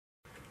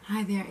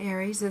Hi there,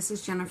 Aries. This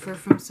is Jennifer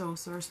from Soul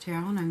Source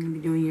Tarot, and I'm going to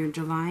be doing your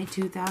July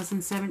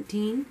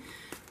 2017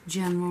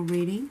 general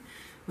reading.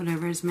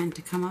 Whatever is meant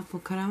to come up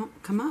will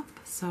come up.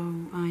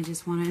 So I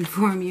just want to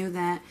inform you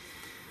that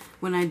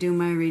when I do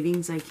my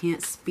readings, I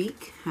can't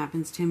speak.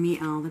 Happens to me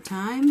all the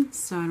time.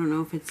 So I don't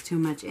know if it's too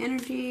much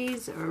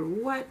energies or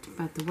what,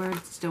 but the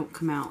words don't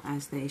come out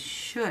as they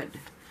should.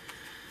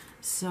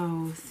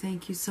 So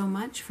thank you so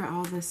much for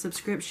all the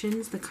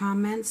subscriptions, the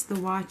comments, the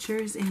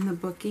watchers, and the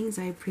bookings.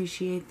 I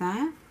appreciate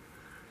that.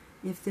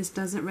 If this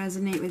doesn't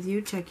resonate with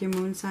you, check your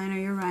moon sign or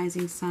your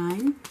rising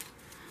sign.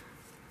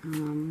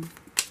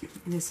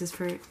 This is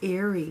for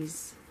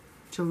Aries,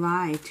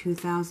 July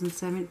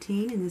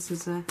 2017, and this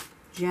is a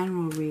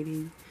general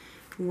reading.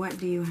 What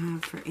do you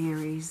have for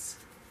Aries?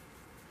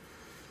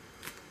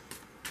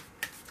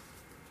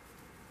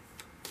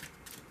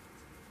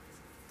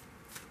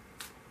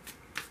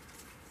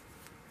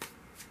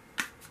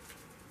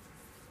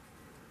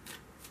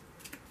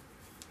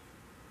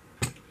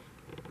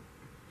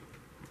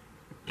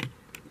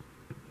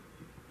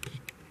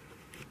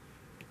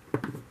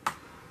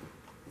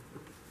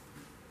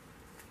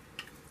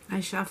 I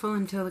shuffle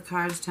until the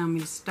cards tell me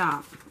to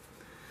stop.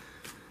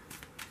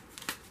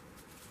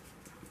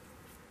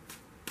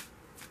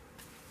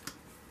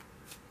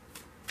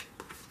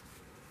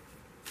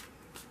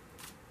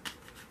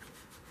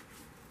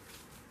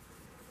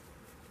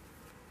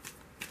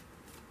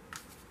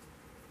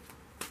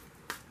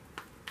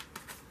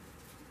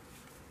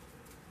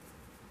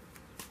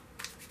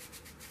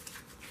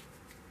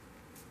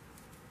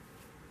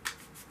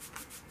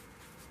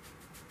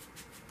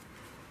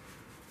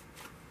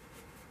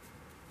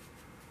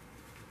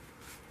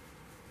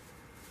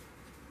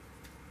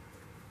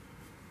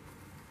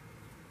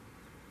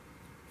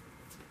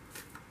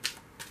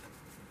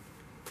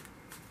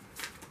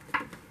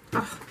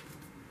 Oh,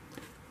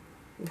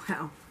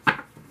 wow.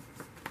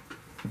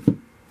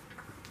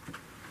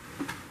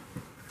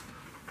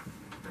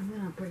 I'm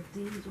going to break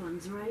these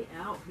ones right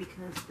out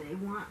because they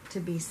want to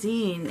be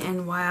seen.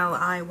 And while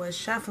I was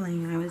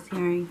shuffling, I was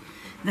hearing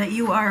that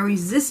you are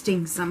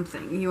resisting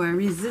something. You are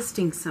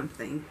resisting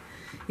something.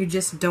 You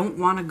just don't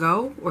want to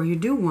go, or you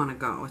do want to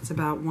go. It's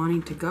about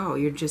wanting to go.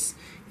 You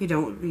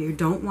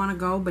don't want to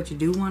go, but you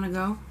do want to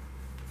go.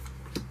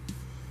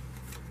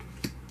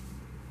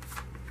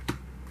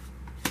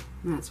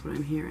 That's what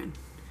I'm hearing.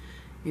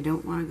 You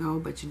don't want to go,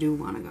 but you do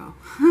want to go.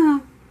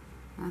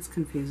 That's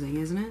confusing,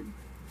 isn't it?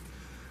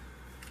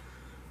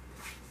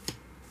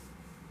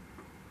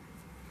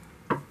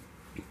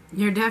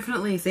 You're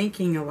definitely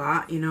thinking a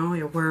lot,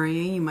 you're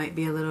worrying, you might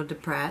be a little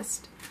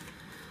depressed.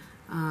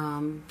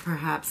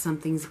 Perhaps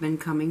something's been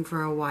coming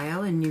for a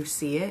while and you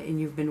see it and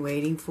you've been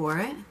waiting for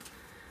it.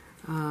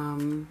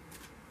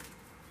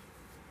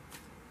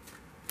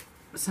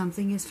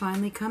 Something is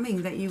finally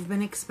coming that you've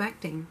been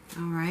expecting,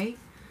 all right?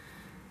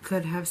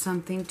 Could have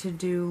something to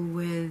do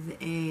with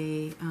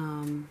a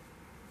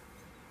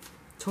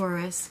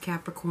Taurus,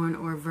 Capricorn,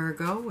 or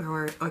Virgo,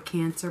 or a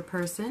Cancer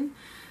person.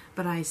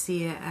 But I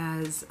see it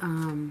as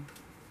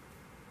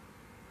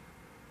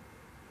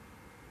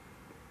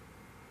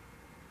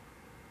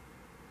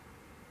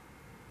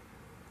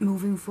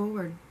moving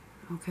forward.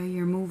 Okay,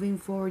 you're moving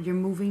forward. You're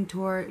moving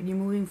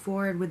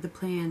forward with the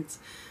plans,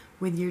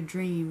 with your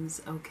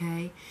dreams.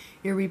 Okay,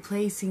 you're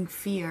replacing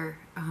fear.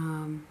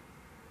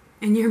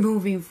 And you're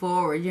moving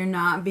forward. You're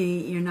not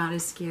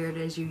as scared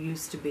as you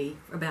used to be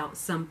about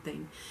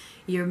something.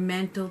 Your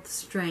mental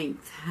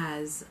strength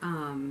has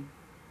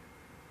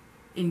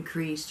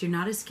increased. You're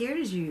not as scared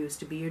as you used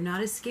to be. You're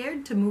not as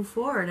scared to move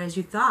forward as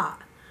you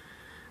thought.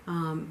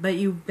 But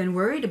you've been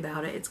worried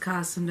about it. It's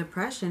caused some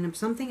depression.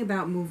 Something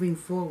about moving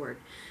forward.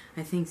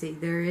 I think that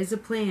there is a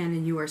plan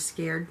and you are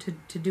scared to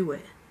do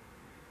it.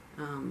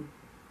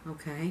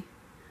 Okay?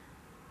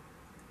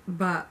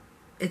 But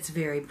it's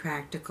very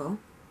practical.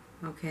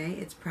 Okay,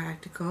 it's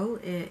practical.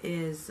 It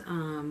is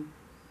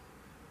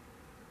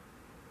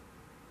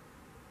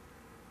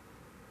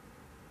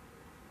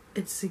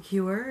it's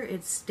secure,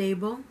 it's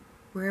stable.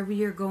 Wherever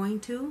you're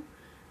going to,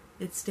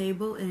 it's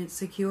stable and it's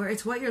secure.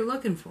 It's what you're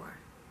looking for.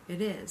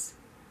 It is.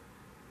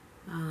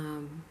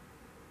 And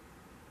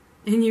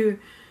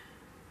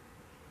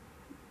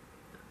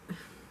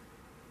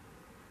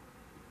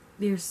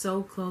you're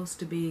so close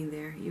to being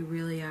there. You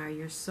really are.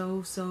 You're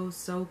so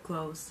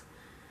close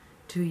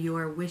to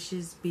your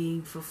wishes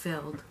being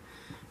fulfilled.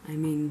 I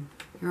mean,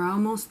 you're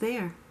almost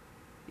there,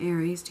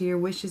 Aries, to your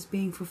wishes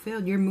being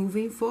fulfilled. You're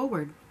moving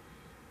forward.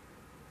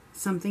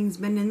 Something's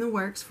been in the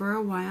works for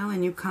a while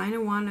and you kind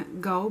of want to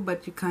go,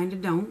 but you kind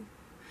of don't.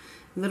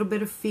 A little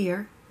bit of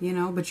fear,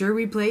 but you're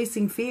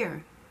replacing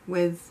fear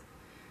with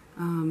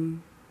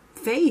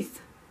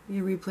faith.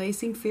 You're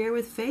replacing fear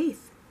with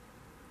faith.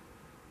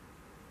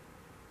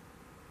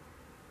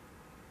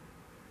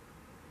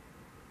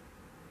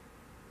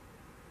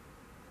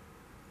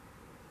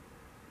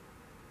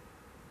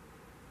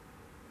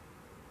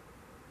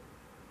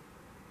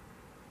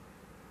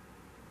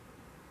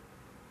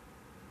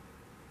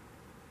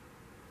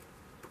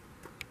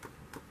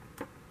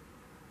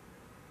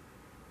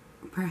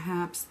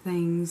 perhaps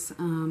things,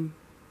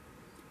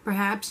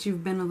 perhaps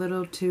you've been a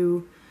little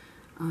too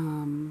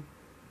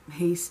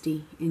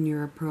hasty in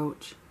your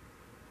approach,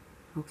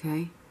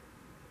 okay?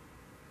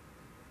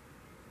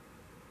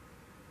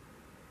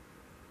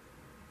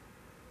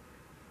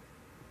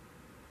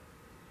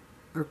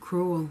 Or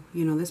cruel.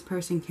 You know, this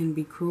person can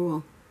be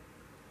cruel.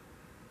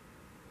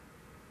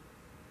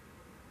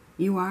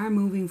 You are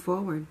moving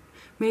forward.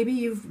 Maybe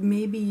you've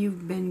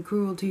been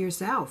cruel to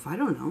yourself. I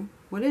don't know.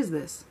 What is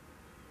this?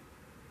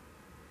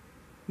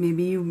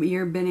 Maybe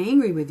you've been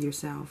angry with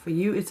yourself.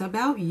 It's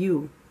about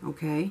you,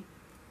 okay?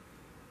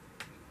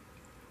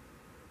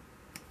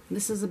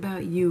 This is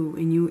about you,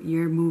 and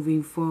you're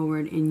moving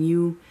forward, and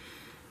you,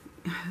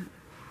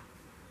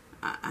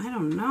 I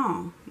don't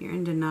know, you're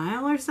in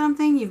denial or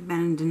something? You've been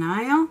in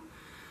denial?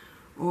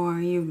 Or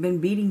you've been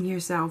beating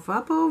yourself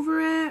up over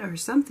it, or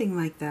something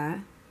like that.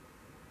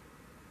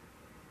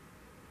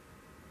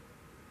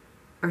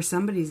 Or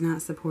somebody's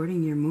not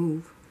supporting your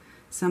move.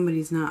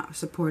 Somebody's not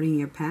supporting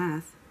your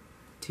path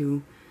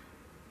to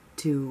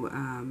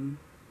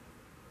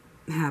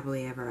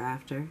happily ever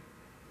after.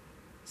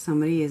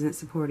 Somebody isn't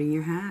supporting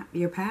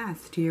your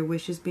path to your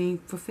wishes being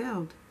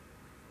fulfilled.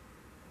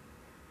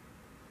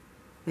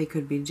 They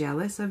could be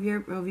jealous of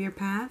your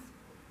path.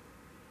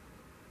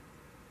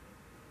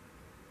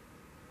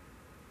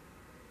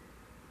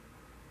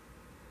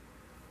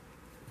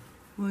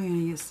 We're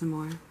gonna get some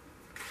more.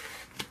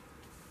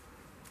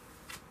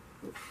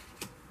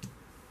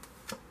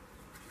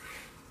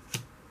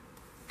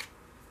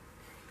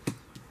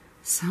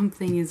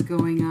 Something is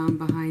going on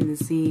behind the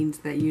scenes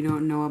that you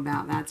don't know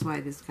about. That's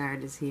why this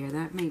card is here.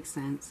 That makes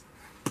sense.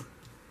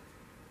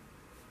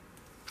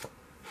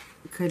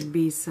 Could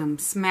be some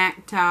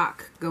smack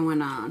talk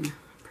going on,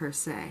 per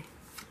se.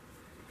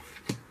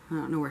 I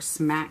don't know where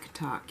smack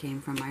talk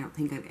came from. I don't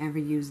think I've ever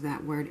used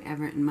that word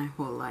ever in my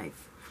whole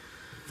life.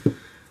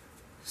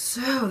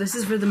 So, this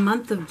is for the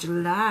month of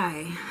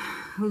July.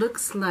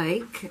 Looks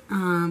like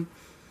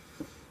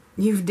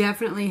you've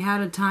definitely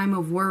had a time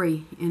of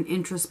worry and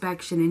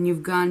introspection, and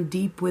you've gone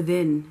deep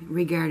within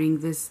regarding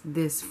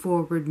this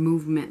forward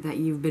movement that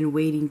you've been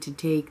waiting to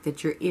take,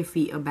 that you're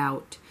iffy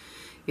about.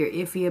 You're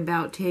iffy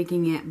about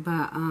taking it,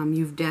 but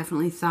you've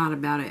definitely thought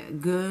about it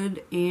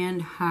good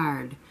and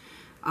hard.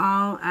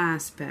 All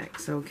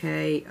aspects,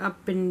 okay?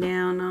 Up and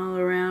down, all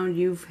around.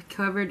 You've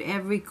covered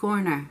every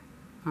corner,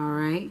 all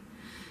right?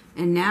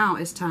 And now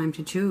it's time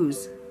to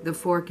choose. The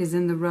fork is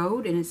in the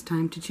road, and it's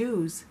time to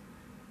choose.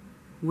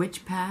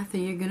 Which path are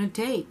you going to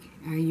take?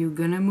 Are you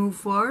going to move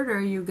forward, or are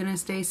you going to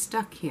stay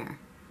stuck here?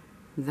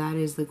 That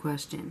is the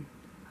question.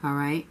 All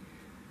right?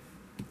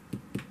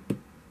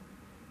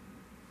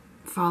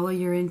 Follow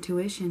your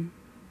intuition.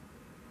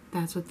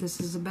 That's what this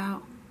is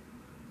about.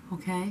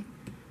 Okay?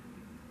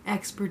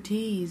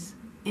 Expertise,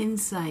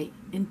 insight,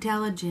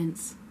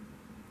 intelligence.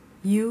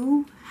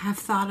 You have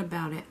thought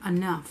about it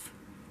enough.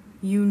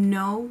 You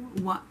know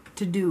what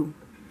to do.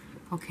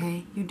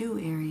 Okay? You do,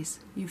 Aries.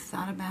 You've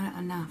thought about it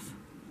enough.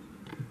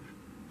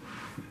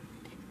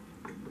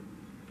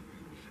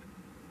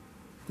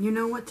 You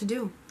know what to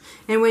do.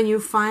 And when you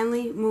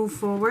finally move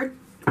forward,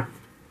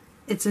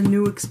 it's a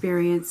new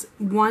experience.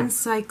 One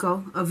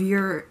cycle of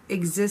your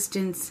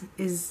existence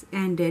is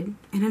ended,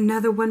 and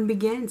another one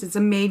begins. It's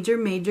a major,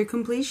 major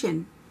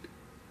completion.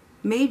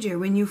 Major,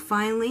 when you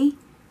finally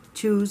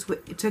choose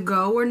to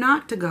go or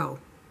not to go.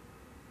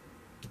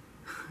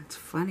 It's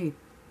funny.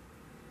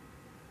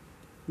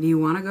 Do you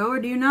want to go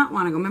or do you not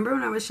want to go? Remember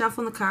when I was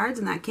shuffling the cards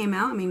and that came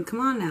out? I mean, come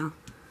on now.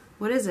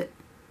 What is it?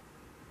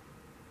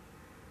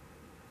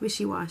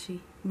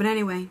 Wishy-washy. But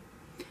anyway,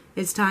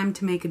 it's time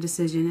to make a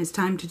decision. It's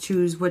time to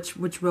choose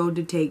which road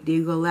to take. Do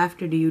you go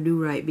left or do you do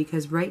right?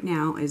 Because right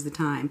now is the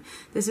time.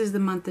 This is the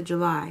month of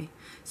July.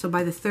 So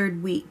by the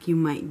third week, you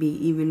might be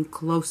even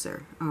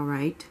closer. All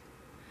right?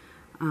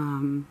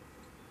 You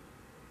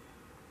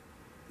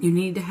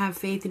need to have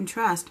faith and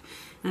trust.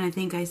 And I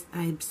think I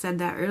said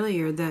that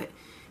earlier, that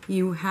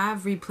you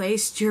have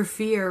replaced your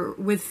fear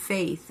with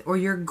faith. Or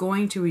you're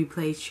going to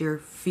replace your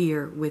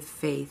fear with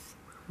faith.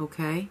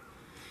 Okay?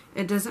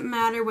 It doesn't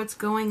matter what's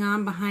going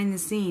on behind the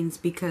scenes,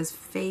 because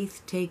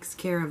faith takes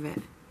care of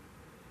it.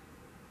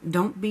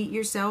 Don't beat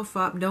yourself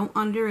up. Don't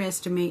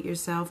underestimate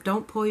yourself.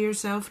 Don't pull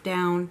yourself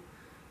down.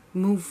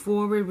 Move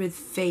forward with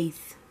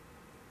faith.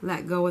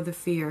 Let go of the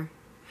fear,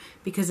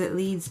 because it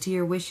leads to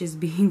your wishes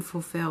being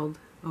fulfilled.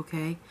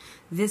 Okay?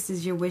 This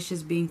is your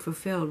wishes being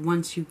fulfilled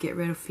once you get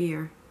rid of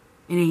fear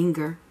and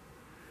anger.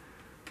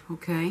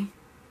 Okay?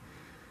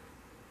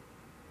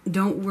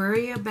 Don't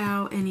worry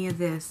about any of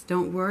this.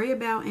 Don't worry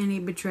about any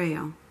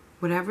betrayal.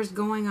 Whatever's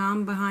going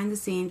on behind the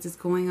scenes is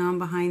going on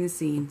behind the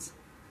scenes.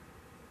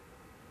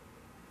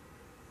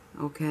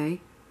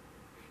 Okay?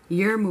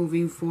 You're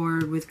moving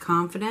forward with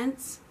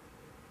confidence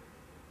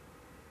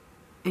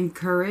and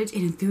courage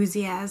and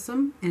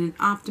enthusiasm and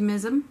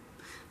optimism.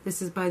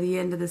 This is by the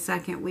end of the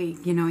second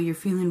week. You know, you're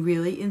feeling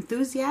really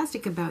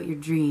enthusiastic about your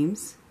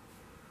dreams.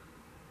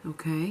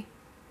 Okay?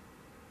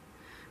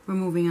 we're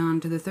moving on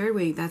to the third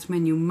week. That's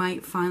when you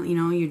might finally, you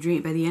know, your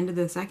dream, by the end of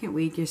the second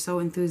week, you're so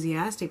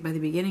enthusiastic. By the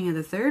beginning of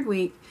the third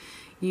week,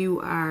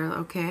 you are,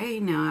 okay,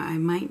 now I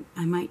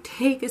might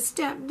take a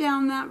step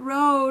down that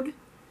road.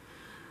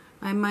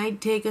 I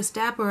might take a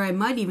step, or I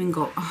might even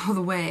go all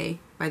the way.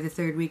 By the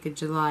third week of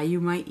July, you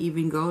might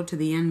even go to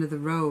the end of the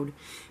road,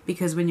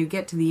 because when you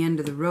get to the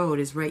end of the road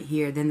is right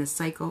here, then the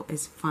cycle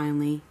is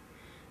finally,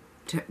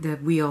 the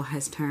wheel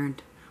has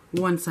turned.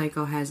 One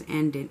cycle has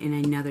ended and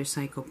another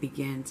cycle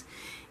begins,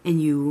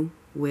 and you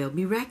will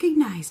be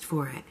recognized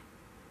for it.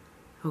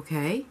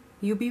 Okay?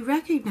 You'll be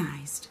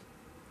recognized.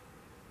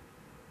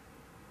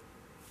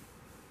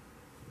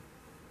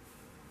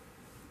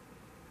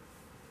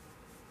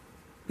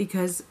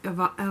 Because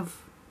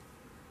of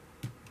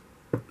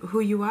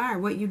who you are,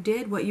 what you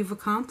did, what you've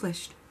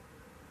accomplished.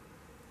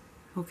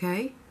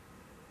 Okay?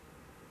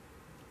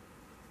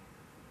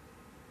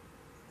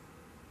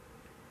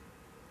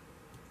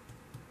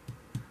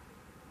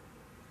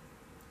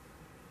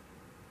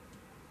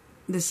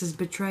 This is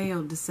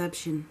betrayal,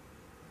 deception.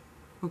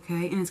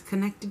 Okay? And it's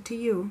connected to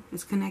you.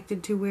 It's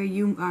connected to where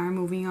you are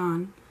moving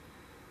on.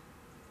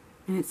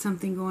 And it's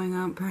something going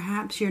on.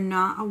 Perhaps you're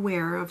not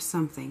aware of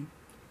something.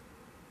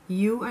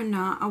 You are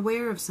not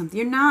aware of something.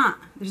 You're not.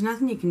 There's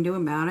nothing you can do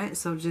about it,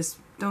 so just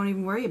don't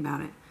even worry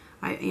about it.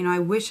 I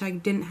wish I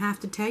didn't have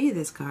to tell you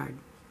this card.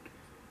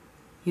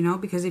 You know,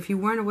 because if you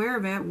weren't aware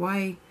of it,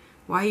 why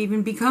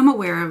even become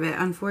aware of it?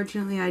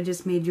 Unfortunately, I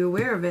just made you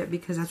aware of it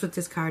because that's what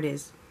this card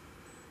is.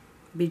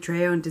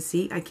 Betrayal and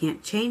deceit. I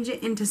can't change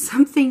it into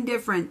something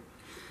different.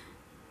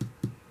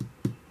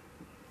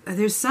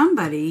 There's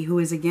somebody who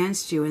is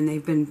against you and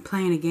they've been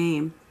playing a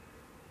game.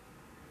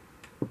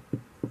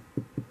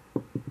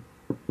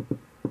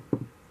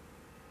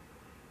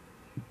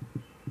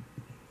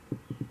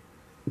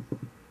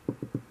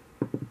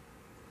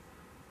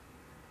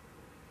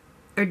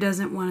 Or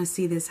doesn't want to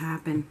see this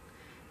happen.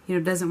 You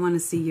know, doesn't want to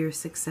see your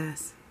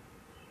success.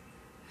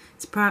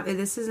 It's probably,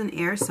 this is an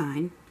air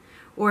sign.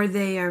 Or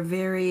they are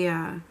very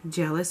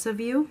jealous of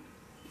you.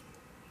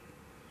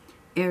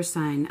 Air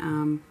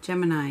sign,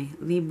 Gemini,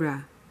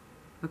 Libra,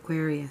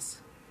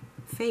 Aquarius.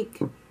 Fake.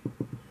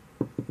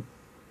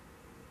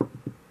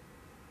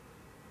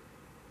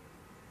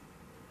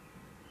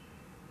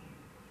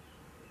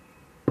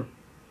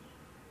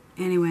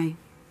 Anyway,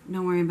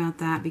 don't worry about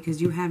that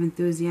because you have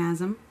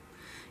enthusiasm.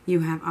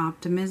 You have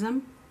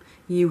optimism,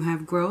 you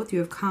have growth, you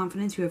have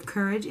confidence, you have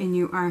courage, and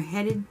you are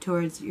headed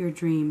towards your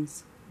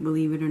dreams,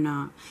 believe it or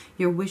not.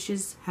 Your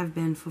wishes have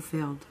been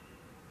fulfilled,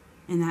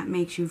 and that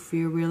makes you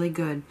feel really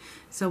good.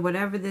 So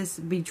whatever this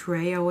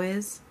betrayal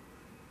is,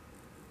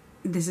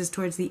 this is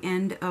towards the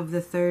end of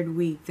the third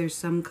week. There's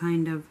some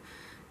kind of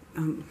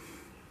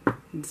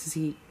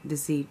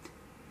deceit.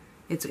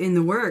 It's in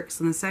the works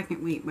in the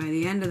second week. By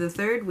the end of the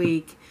third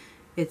week,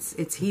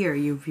 it's here.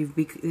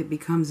 It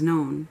becomes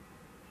known.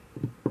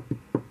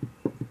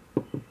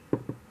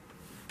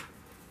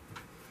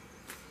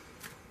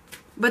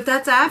 But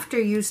that's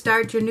after you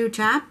start your new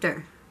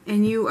chapter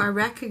and you are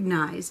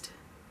recognized,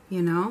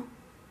 you know.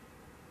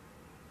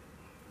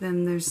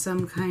 Then there's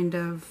some kind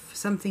of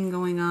something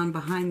going on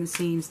behind the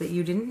scenes that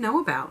you didn't know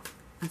about.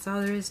 That's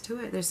all there is to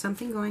it. There's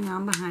something going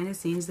on behind the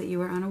scenes that you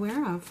were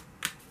unaware of.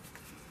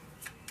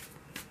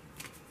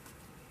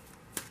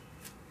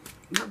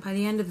 But by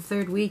the end of the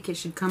third week, it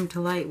should come to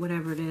light,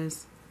 whatever it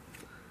is.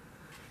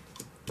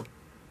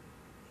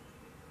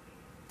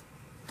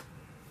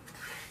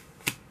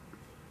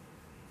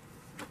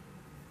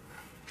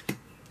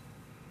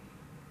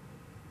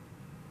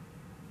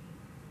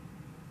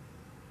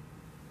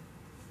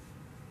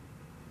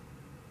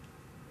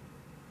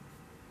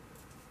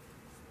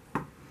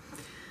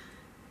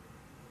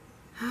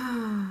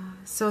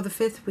 So the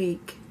fourth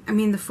week, I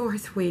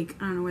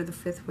don't know where the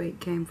fifth week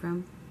came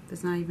from.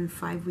 There's not even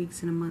 5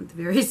 weeks in a month,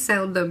 very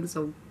seldom,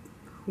 so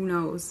who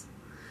knows.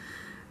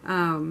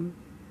 Like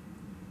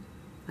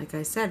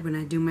I said, when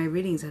I do my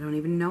readings, I don't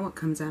even know what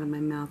comes out of my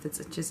mouth.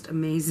 It's just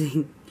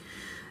amazing.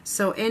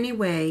 So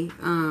anyway,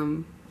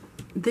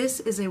 this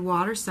is a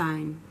water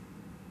sign,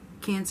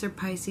 Cancer,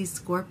 Pisces,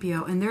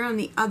 Scorpio, and they're on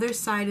the other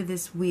side of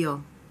this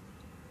wheel.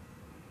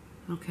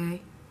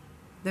 Okay?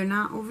 They're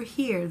not over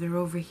here, they're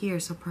over here.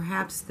 So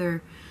perhaps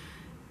they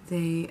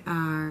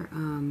are,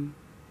 you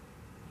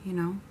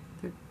know,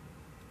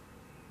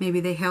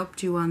 maybe they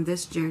helped you on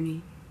this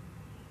journey.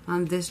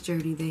 On this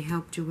journey they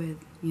helped you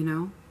with, you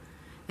know.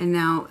 And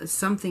now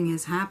something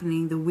is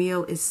happening. The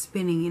wheel is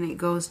spinning and it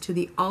goes to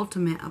the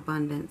ultimate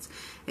abundance.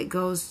 It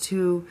goes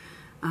to,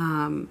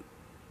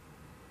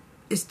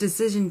 it's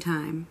decision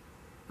time.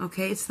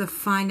 Okay, it's the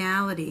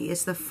finality.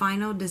 It's the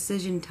final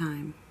decision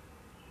time.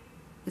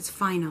 It's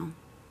final.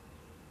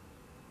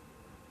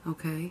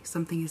 Okay,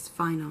 something is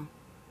final.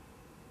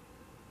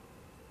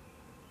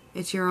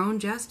 It's your own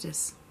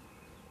justice.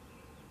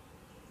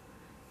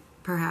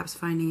 Perhaps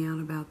finding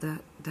out about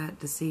that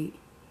deceit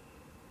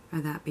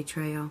or that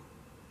betrayal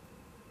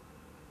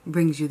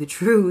brings you the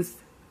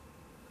truth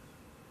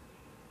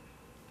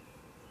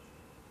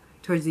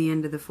towards the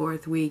end of the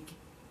fourth week,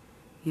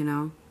 you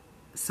know.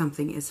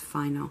 something is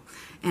final.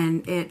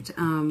 And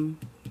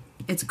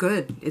it's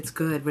good. It's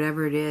good.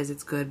 Whatever it is,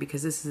 it's good,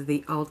 because this is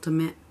the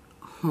ultimate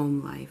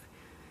home life.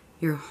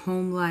 Your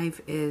home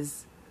life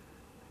is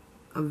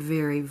a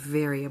very,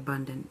 very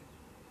abundant.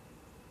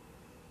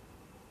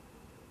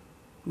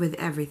 With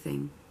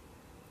everything.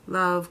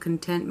 Love,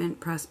 contentment,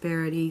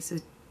 prosperity,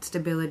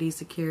 stability,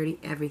 security,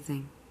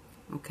 everything.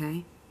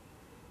 Okay?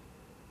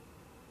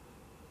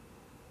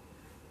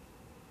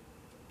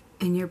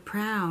 And you're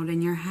proud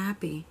and you're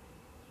happy.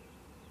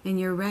 And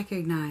you're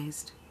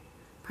recognized.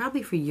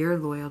 Probably for your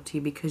loyalty,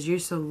 because you're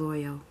so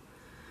loyal.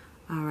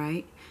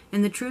 Alright?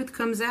 And the truth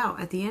comes out.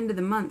 At the end of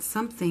the month,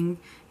 something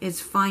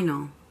is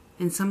final.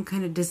 And some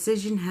kind of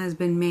decision has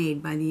been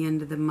made by the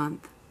end of the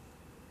month.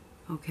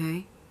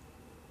 Okay?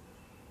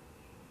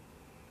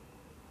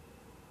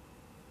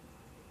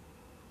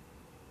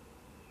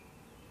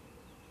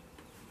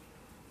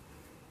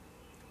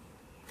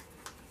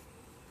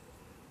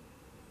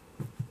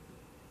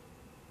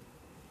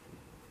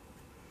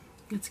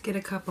 Let's get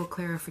a couple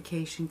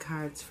clarification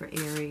cards for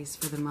Aries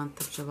for the month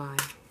of July.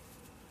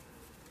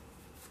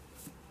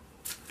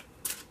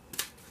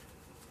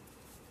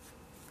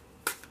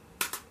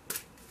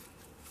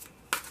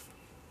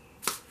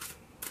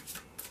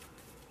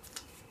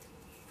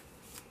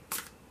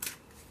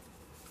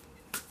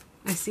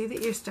 I see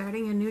that you're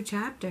starting a new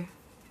chapter.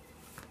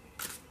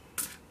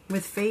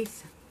 With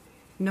faith,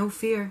 no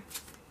fear.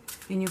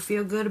 And you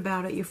feel good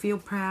about it. You feel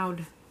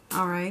proud.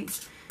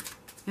 Alright?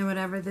 And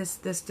whatever this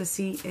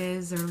deceit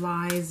is, or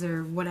lies,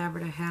 or whatever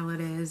the hell it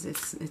is,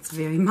 it's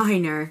very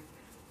minor.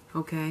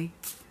 Okay?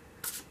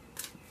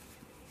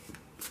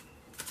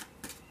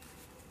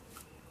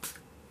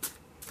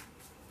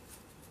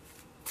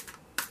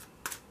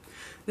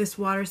 This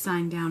water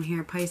sign down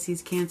here,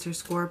 Pisces, Cancer,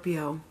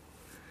 Scorpio,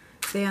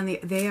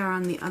 they are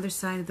on the other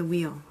side of the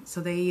wheel. So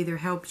they either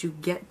helped you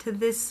get to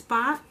this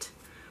spot,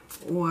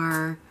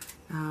 or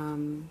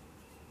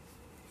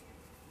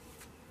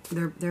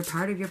they're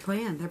part of your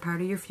plan. They're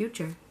part of your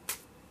future.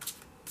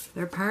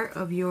 They're part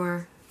of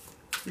your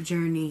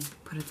journey,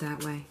 put it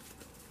that way.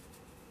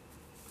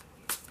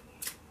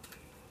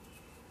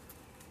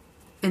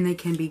 And they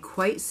can be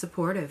quite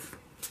supportive.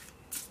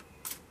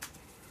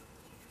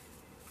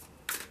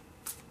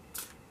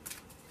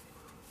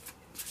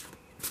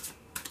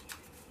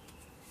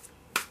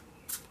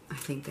 I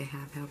think they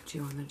have helped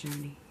you on the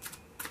journey.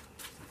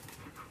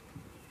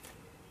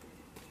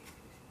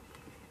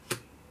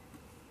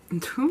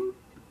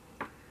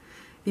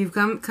 You've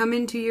come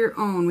into your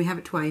own. We have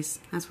it twice.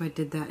 That's why I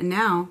did that. And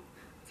now,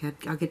 okay,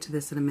 I'll get to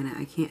this in a minute.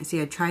 I can't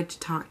see. I tried to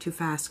talk too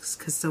fast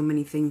because so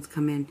many things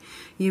come in.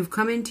 You've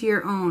come into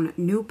your own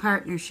new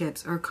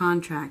partnerships or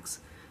contracts.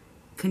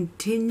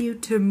 Continue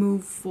to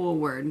move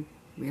forward.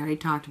 We already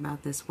talked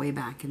about this way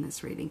back in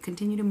this reading.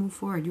 Continue to move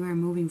forward. You are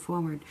moving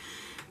forward.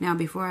 Now,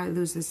 before I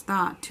lose this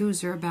thought,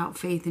 twos are about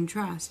faith and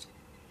trust.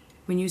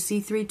 When you see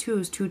 3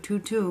 2s, 2 2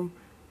 2,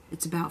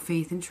 it's about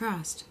faith and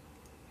trust.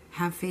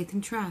 Have faith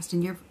and trust.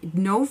 And you're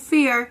no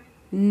fear.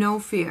 No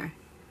fear.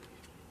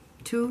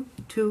 2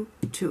 2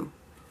 2.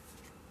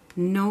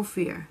 No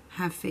fear.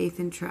 Have faith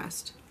and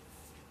trust.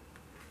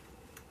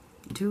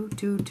 2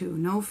 2 2.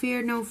 No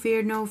fear, no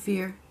fear, no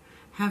fear.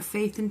 Have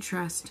faith and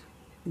trust.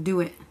 Do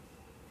it.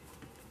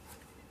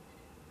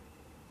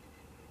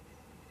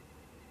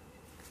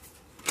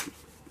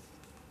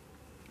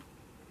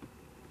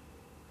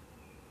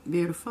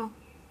 Beautiful.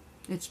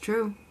 It's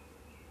true.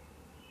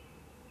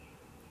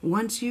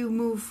 Once you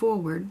move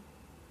forward,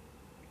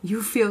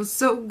 you feel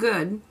so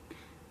good.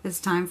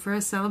 It's time for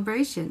a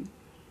celebration.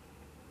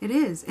 It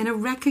is. And a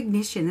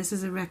recognition. This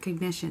is a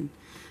recognition.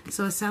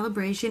 So a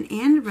celebration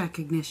and a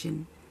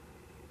recognition.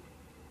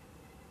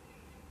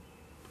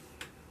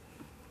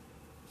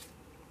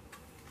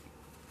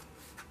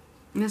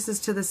 And this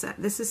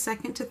is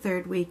second to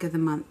third week of the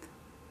month.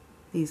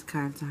 These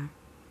cards are.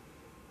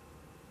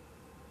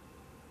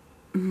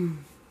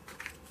 And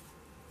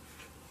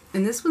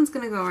this one's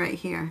going to go right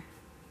here.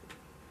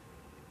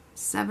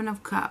 7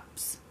 of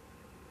Cups.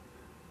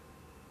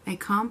 A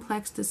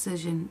complex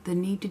decision. The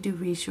need to do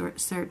research.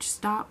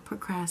 Stop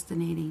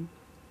procrastinating.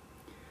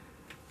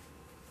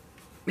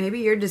 Maybe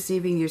you're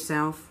deceiving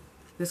yourself.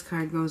 This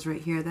card goes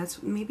right here.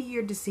 Maybe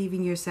you're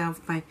deceiving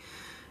yourself by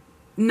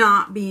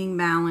not being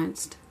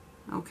balanced.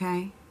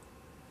 Okay?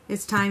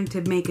 It's time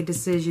to make a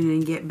decision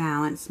and get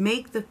balanced.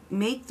 Make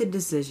the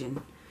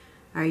decision.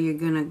 Are you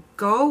going to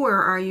go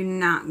or are you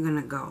not going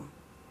to go?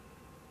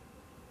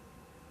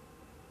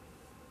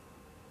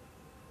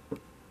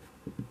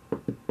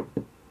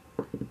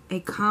 A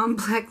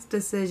complex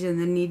decision,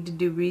 the need to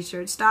do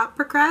research. Stop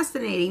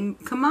procrastinating.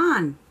 Come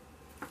on.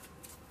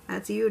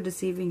 That's you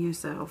deceiving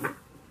yourself.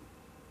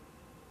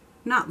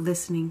 Not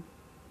listening.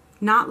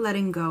 Not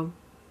letting go.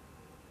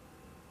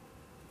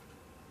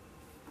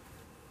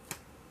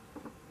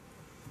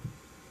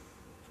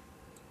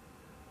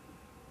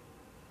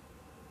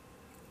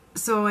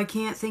 So I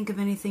can't think of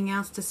anything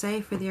else to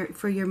say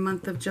for your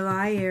month of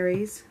July,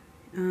 Aries.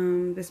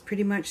 This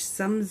pretty much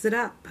sums it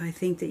up. I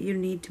think that you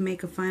need to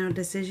make a final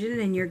decision,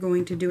 and you're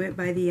going to do it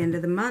by the end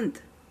of the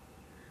month.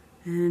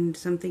 And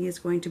something is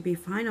going to be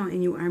final,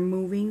 and you are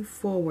moving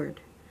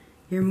forward.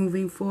 You're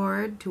moving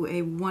forward to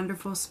a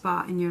wonderful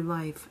spot in your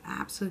life.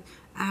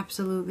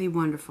 Absolutely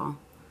wonderful.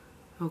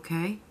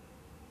 Okay?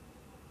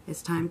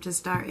 It's time to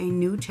start a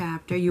new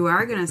chapter. You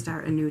are going to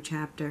start a new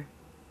chapter.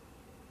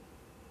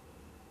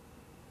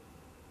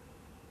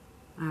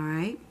 All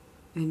right?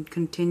 And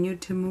continue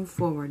to move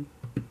forward.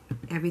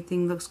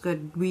 Everything looks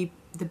good.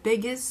 The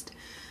biggest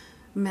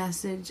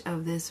message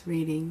of this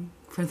reading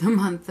for the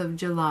month of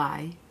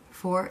July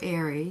for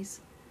Aries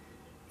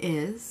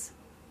is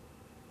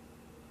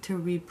to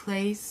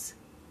replace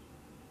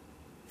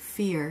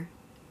fear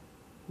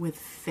with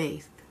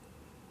faith.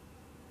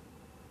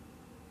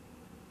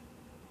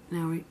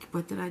 Now,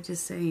 what did I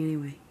just say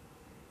anyway?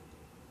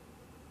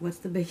 What's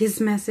the biggest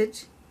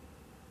message?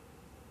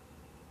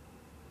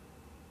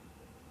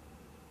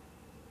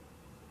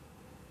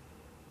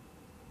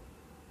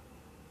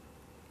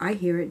 I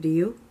hear it, do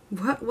you?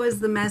 What was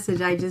the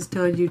message I just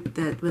told you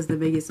that was the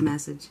biggest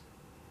message?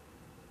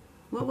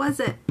 What was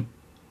it?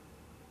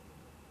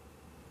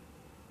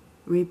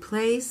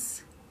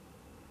 Replace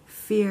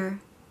fear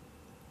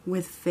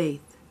with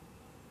faith.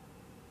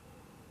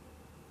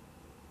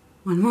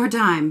 One more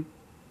time.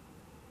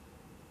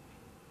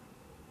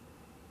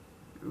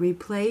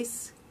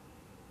 Replace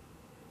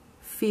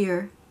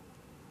fear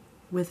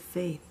with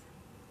faith.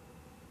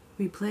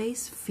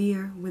 Replace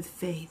fear with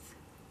faith.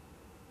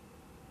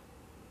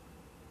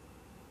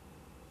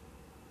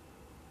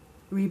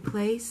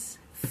 Replace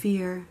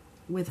fear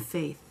with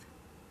faith.